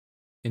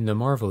In the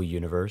Marvel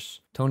Universe,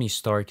 Tony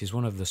Stark is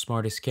one of the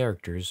smartest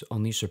characters,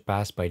 only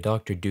surpassed by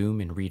Doctor Doom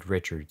and Reed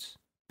Richards.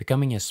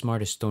 Becoming as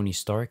smart as Tony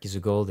Stark is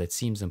a goal that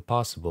seems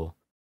impossible.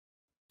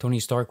 Tony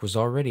Stark was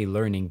already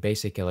learning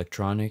basic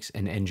electronics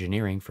and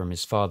engineering from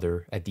his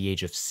father at the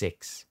age of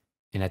 6,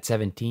 and at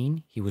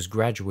 17, he was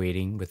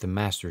graduating with a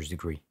master's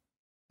degree.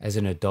 As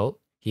an adult,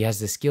 he has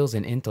the skills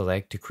and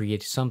intellect to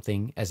create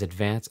something as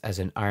advanced as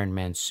an Iron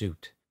Man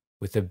suit,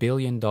 with $1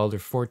 billion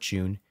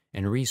fortune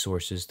and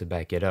resources to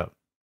back it up.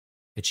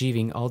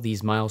 Achieving all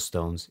these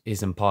milestones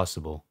is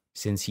impossible,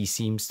 since he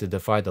seems to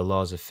defy the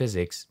laws of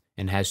physics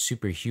and has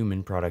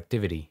superhuman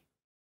productivity.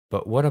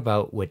 But what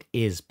about what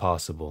is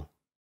possible?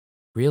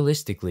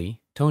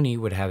 Realistically, Tony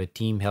would have a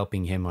team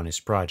helping him on his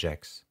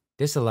projects.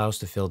 This allows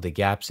to fill the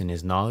gaps in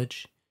his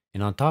knowledge,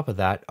 and on top of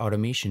that,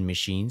 automation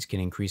machines can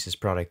increase his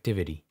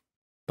productivity.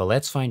 But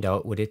let's find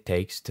out what it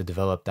takes to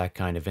develop that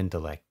kind of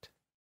intellect.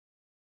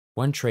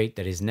 One trait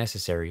that is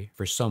necessary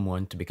for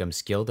someone to become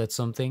skilled at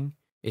something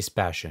is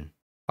passion.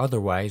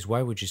 Otherwise,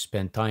 why would you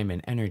spend time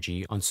and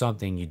energy on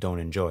something you don't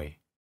enjoy?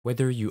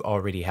 Whether you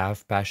already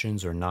have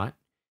passions or not,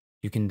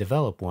 you can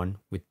develop one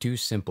with 2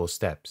 simple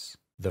steps.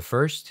 The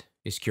first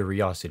is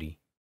curiosity.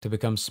 To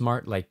become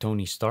smart like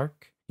Tony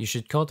Stark, you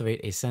should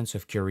cultivate a sense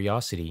of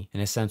curiosity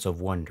and a sense of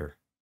wonder.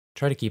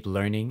 Try to keep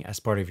learning as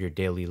part of your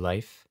daily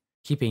life.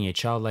 Keeping a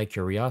childlike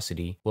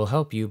curiosity will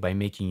help you by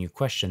making you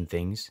question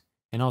things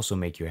and also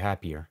make you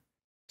happier.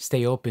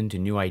 Stay open to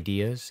new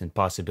ideas and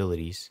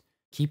possibilities.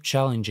 Keep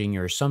challenging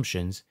your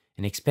assumptions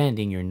and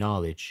expanding your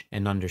knowledge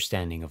and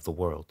understanding of the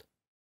world.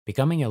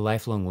 Becoming a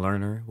lifelong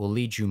learner will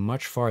lead you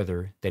much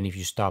farther than if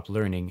you stop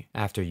learning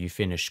after you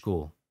finish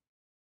school.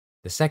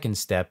 The second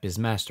step is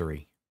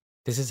mastery.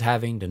 This is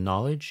having the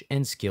knowledge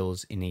and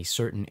skills in a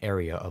certain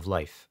area of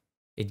life.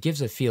 It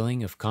gives a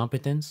feeling of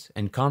competence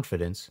and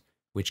confidence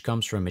which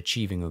comes from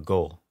achieving a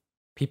goal.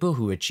 People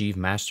who achieve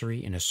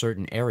mastery in a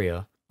certain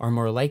area are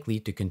more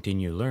likely to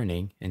continue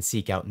learning and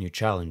seek out new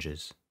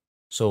challenges.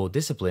 So,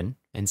 discipline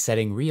and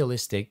setting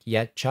realistic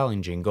yet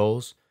challenging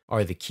goals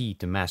are the key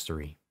to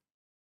mastery.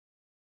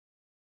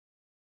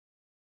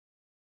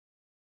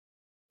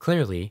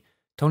 Clearly,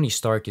 Tony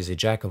Stark is a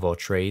jack of all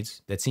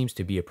trades that seems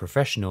to be a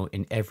professional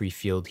in every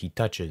field he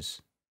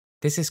touches.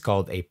 This is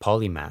called a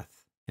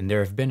polymath, and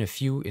there have been a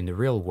few in the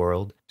real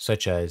world,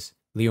 such as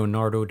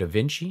Leonardo da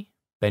Vinci,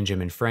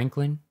 Benjamin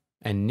Franklin,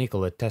 and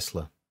Nikola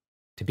Tesla.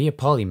 To be a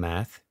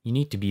polymath, you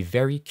need to be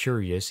very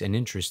curious and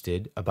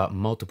interested about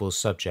multiple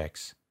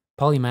subjects.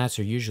 Polymaths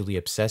are usually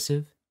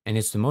obsessive, and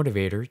it's the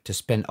motivator to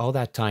spend all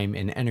that time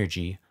and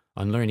energy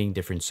on learning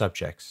different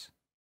subjects.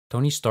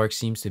 Tony Stark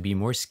seems to be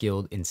more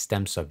skilled in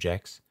STEM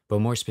subjects, but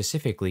more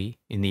specifically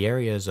in the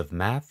areas of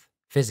math,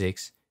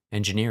 physics,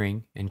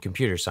 engineering, and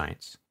computer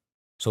science.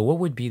 So what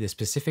would be the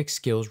specific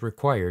skills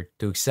required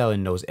to excel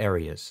in those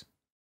areas?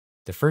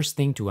 The first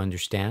thing to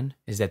understand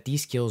is that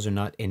these skills are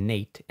not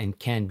innate and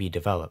can be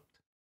developed.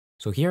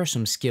 So here are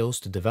some skills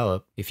to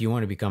develop if you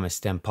want to become a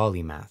STEM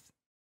polymath.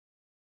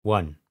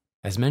 1.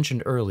 As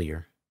mentioned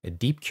earlier, a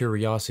deep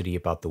curiosity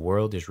about the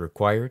world is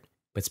required,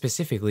 but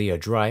specifically a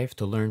drive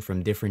to learn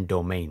from different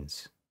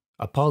domains.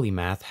 A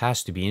polymath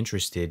has to be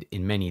interested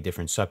in many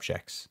different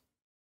subjects.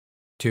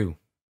 2.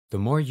 The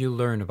more you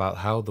learn about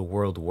how the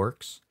world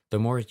works, the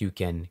more you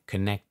can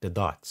connect the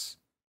dots.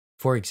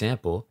 For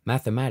example,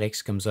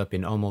 mathematics comes up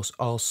in almost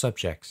all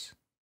subjects.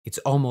 It's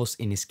almost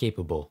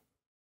inescapable.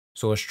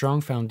 So a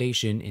strong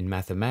foundation in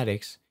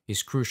mathematics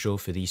is crucial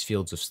for these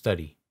fields of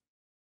study.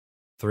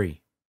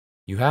 3.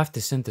 You have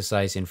to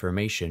synthesize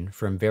information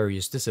from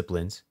various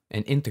disciplines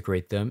and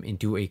integrate them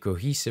into a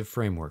cohesive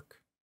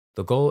framework.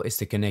 The goal is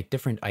to connect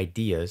different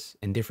ideas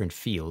and different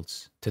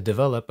fields to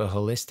develop a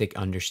holistic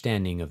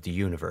understanding of the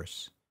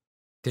universe.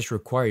 This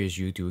requires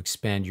you to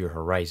expand your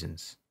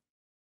horizons.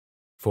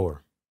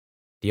 4.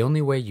 The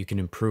only way you can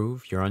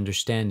improve your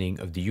understanding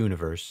of the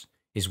universe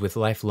is with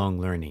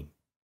lifelong learning.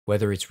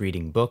 Whether it's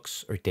reading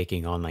books or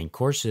taking online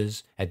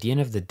courses, at the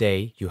end of the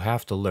day, you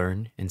have to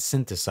learn and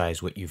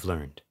synthesize what you've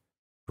learned.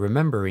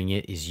 Remembering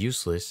it is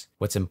useless.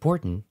 What's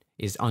important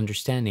is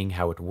understanding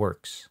how it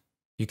works.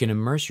 You can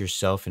immerse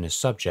yourself in a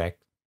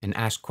subject and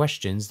ask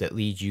questions that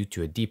lead you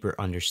to a deeper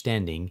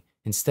understanding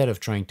instead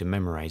of trying to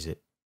memorize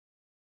it.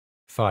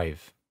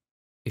 5.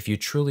 If you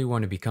truly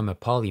want to become a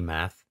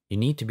polymath, you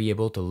need to be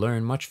able to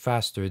learn much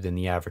faster than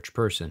the average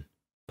person.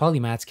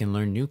 Polymaths can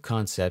learn new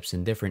concepts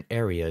in different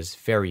areas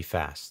very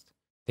fast.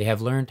 They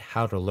have learned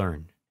how to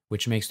learn,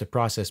 which makes the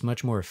process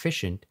much more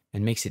efficient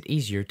and makes it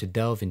easier to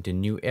delve into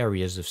new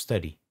areas of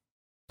study.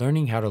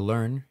 Learning how to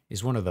learn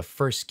is one of the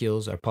first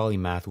skills a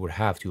polymath would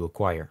have to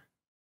acquire.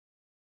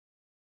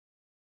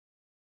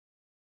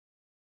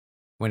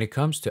 When it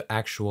comes to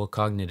actual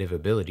cognitive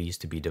abilities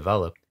to be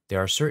developed,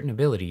 there are certain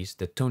abilities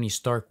that Tony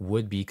Stark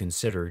would be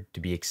considered to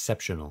be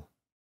exceptional.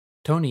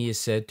 Tony is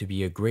said to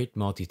be a great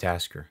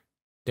multitasker.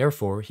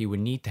 Therefore, he would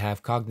need to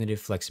have cognitive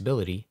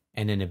flexibility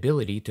and an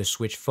ability to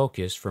switch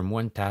focus from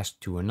one task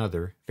to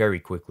another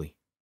very quickly.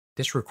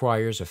 This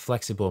requires a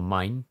flexible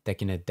mind that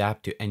can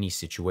adapt to any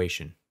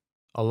situation.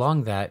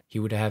 Along that, he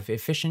would have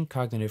efficient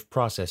cognitive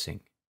processing.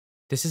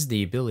 This is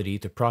the ability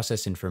to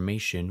process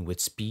information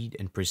with speed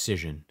and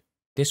precision.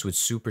 This would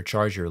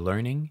supercharge your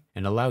learning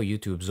and allow you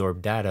to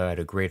absorb data at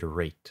a greater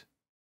rate.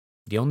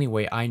 The only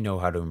way I know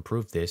how to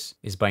improve this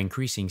is by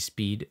increasing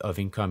speed of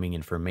incoming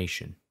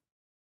information.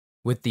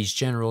 With these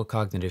general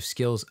cognitive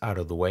skills out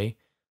of the way,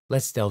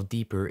 let's delve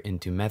deeper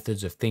into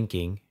methods of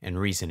thinking and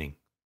reasoning.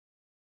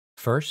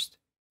 First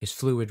is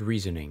fluid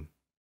reasoning.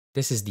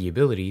 This is the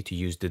ability to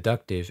use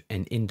deductive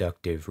and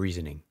inductive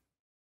reasoning.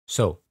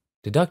 So,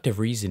 deductive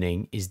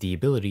reasoning is the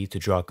ability to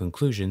draw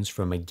conclusions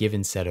from a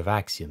given set of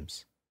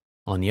axioms.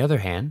 On the other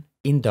hand,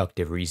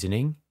 inductive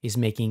reasoning is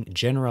making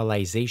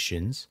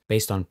generalizations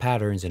based on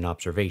patterns and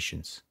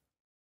observations.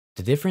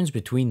 The difference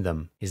between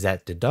them is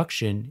that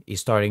deduction is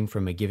starting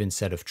from a given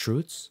set of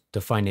truths to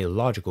find a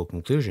logical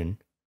conclusion,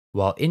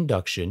 while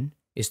induction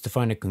is to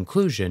find a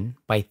conclusion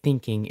by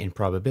thinking in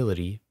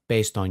probability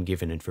based on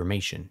given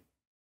information.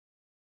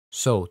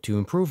 So, to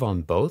improve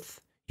on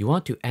both, you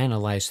want to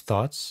analyze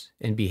thoughts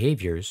and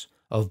behaviors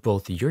of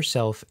both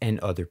yourself and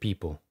other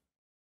people.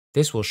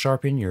 This will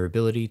sharpen your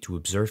ability to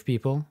observe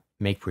people,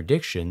 make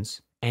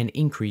predictions, and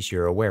increase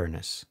your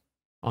awareness.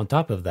 On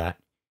top of that,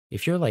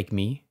 if you're like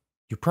me,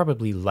 you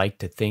probably like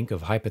to think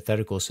of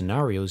hypothetical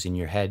scenarios in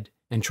your head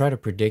and try to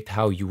predict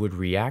how you would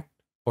react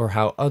or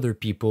how other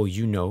people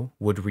you know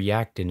would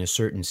react in a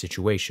certain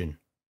situation.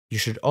 You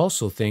should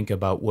also think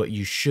about what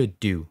you should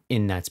do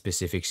in that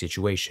specific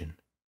situation.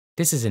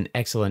 This is an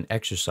excellent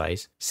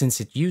exercise since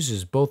it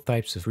uses both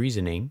types of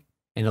reasoning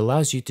and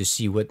allows you to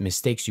see what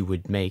mistakes you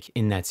would make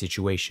in that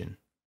situation.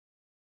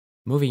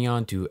 Moving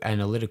on to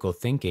analytical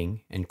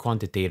thinking and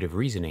quantitative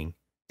reasoning,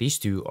 these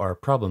two are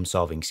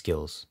problem-solving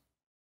skills.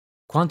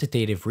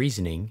 Quantitative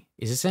reasoning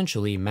is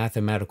essentially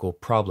mathematical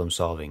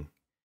problem-solving.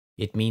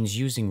 It means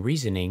using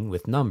reasoning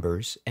with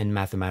numbers and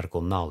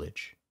mathematical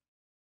knowledge.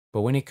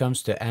 But when it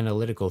comes to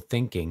analytical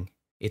thinking,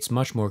 it's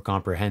much more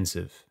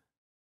comprehensive.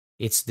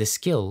 It's the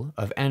skill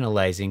of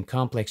analyzing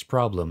complex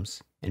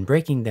problems and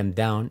breaking them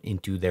down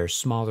into their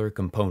smaller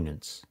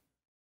components.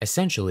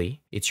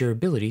 Essentially, it's your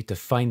ability to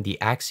find the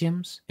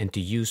axioms and to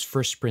use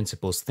first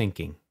principles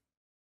thinking.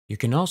 You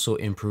can also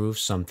improve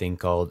something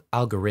called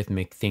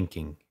algorithmic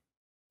thinking,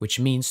 which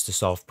means to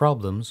solve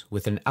problems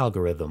with an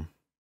algorithm,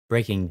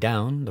 breaking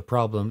down the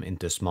problem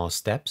into small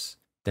steps,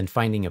 then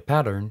finding a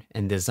pattern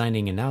and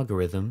designing an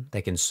algorithm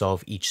that can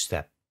solve each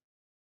step.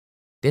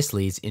 This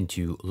leads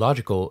into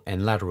logical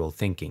and lateral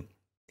thinking.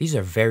 These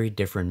are very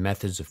different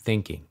methods of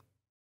thinking.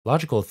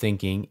 Logical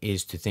thinking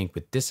is to think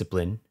with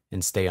discipline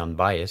and stay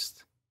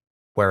unbiased,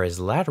 whereas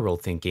lateral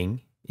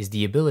thinking is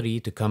the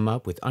ability to come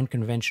up with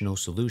unconventional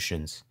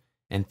solutions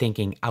and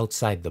thinking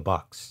outside the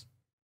box.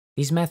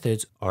 These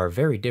methods are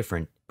very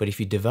different, but if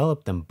you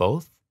develop them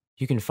both,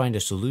 you can find a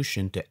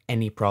solution to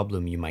any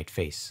problem you might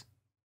face.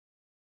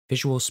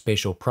 Visual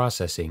spatial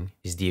processing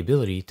is the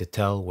ability to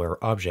tell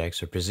where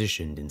objects are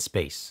positioned in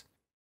space.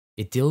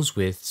 It deals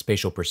with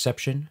spatial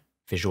perception,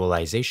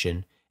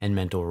 visualization, and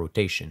mental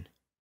rotation.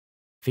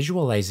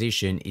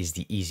 Visualization is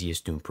the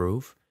easiest to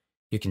improve.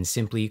 You can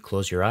simply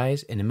close your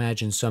eyes and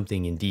imagine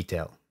something in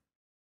detail.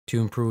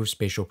 To improve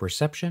spatial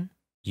perception,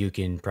 you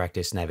can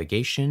practice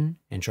navigation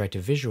and try to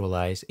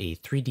visualize a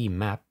 3D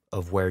map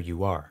of where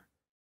you are,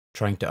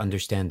 trying to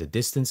understand the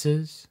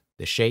distances,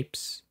 the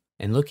shapes,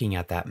 and looking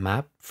at that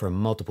map from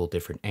multiple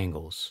different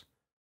angles.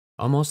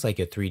 Almost like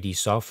a 3D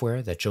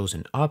software that shows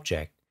an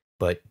object,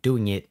 but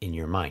doing it in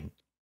your mind.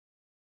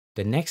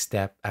 The next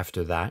step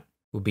after that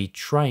will be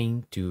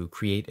trying to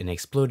create an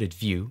exploded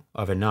view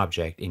of an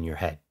object in your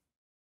head.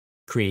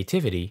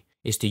 Creativity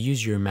is to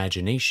use your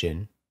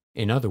imagination,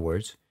 in other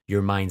words,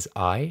 your mind's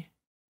eye,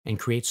 and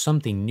create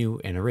something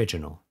new and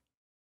original.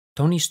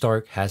 Tony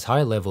Stark has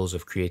high levels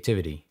of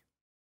creativity.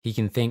 He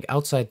can think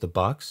outside the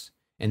box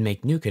and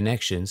make new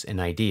connections and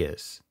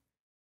ideas.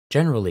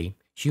 Generally,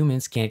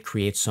 humans can't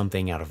create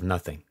something out of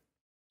nothing.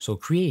 So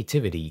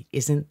creativity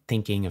isn't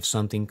thinking of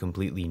something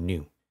completely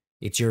new.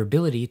 It's your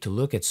ability to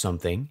look at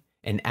something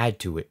and add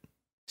to it,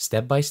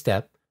 step by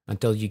step,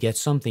 until you get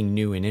something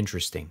new and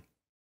interesting.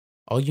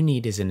 All you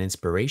need is an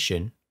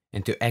inspiration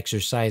and to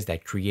exercise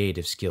that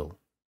creative skill.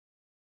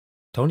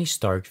 Tony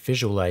Stark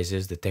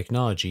visualizes the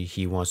technology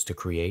he wants to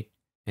create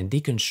and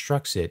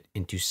deconstructs it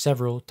into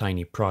several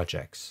tiny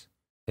projects.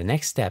 The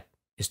next step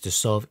is to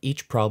solve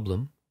each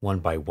problem one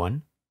by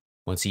one.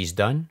 Once he's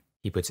done,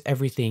 he puts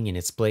everything in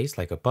its place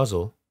like a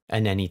puzzle,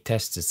 and then he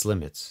tests its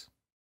limits.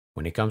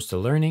 When it comes to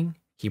learning,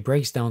 he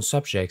breaks down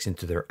subjects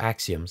into their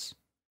axioms,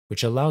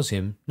 which allows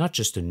him not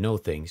just to know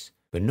things,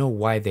 but know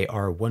why they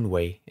are one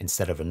way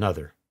instead of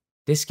another.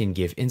 This can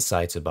give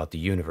insights about the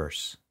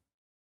universe.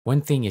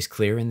 One thing is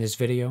clear in this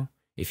video: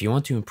 if you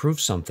want to improve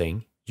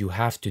something, you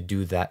have to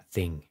do that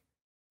thing.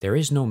 There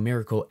is no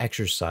miracle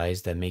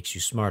exercise that makes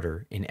you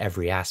smarter in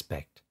every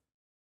aspect.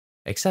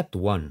 Except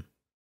one.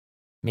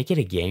 Make it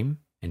a game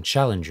and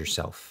challenge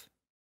yourself.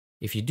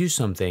 If you do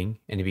something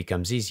and it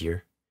becomes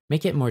easier,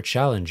 make it more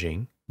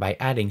challenging by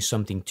adding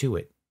something to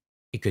it.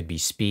 It could be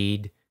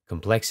speed,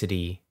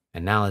 complexity,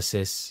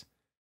 analysis.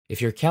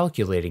 If you're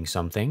calculating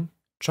something,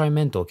 try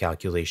mental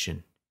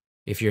calculation.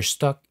 If you're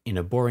stuck in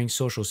a boring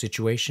social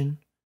situation,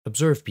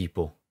 observe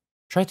people.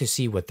 Try to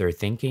see what they're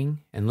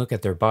thinking and look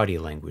at their body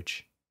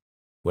language.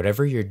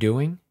 Whatever you're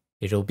doing,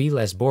 it'll be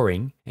less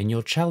boring and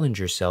you'll challenge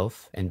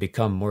yourself and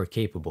become more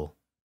capable.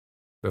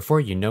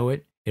 Before you know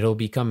it, it'll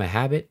become a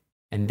habit,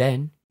 and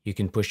then you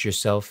can push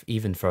yourself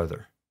even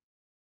further.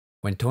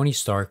 When Tony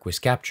Stark was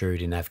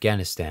captured in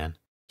Afghanistan,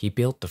 he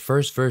built the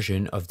first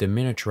version of the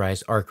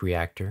miniaturized arc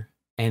reactor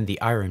and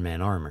the Iron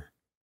Man armor.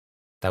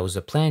 That was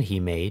a plan he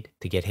made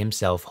to get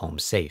himself home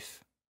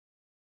safe.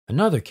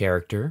 Another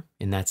character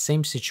in that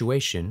same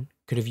situation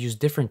could have used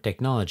different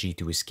technology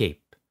to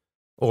escape,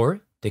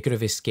 or they could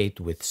have escaped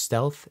with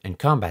stealth and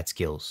combat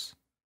skills.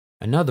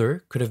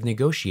 Another could have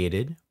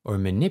negotiated or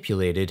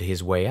manipulated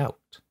his way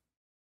out.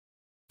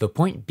 The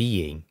point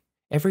being,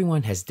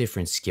 everyone has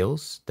different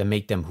skills that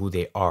make them who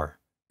they are,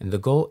 and the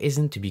goal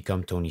isn't to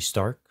become Tony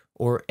Stark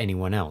or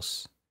anyone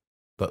else,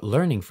 but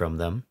learning from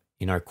them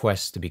in our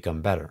quest to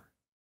become better.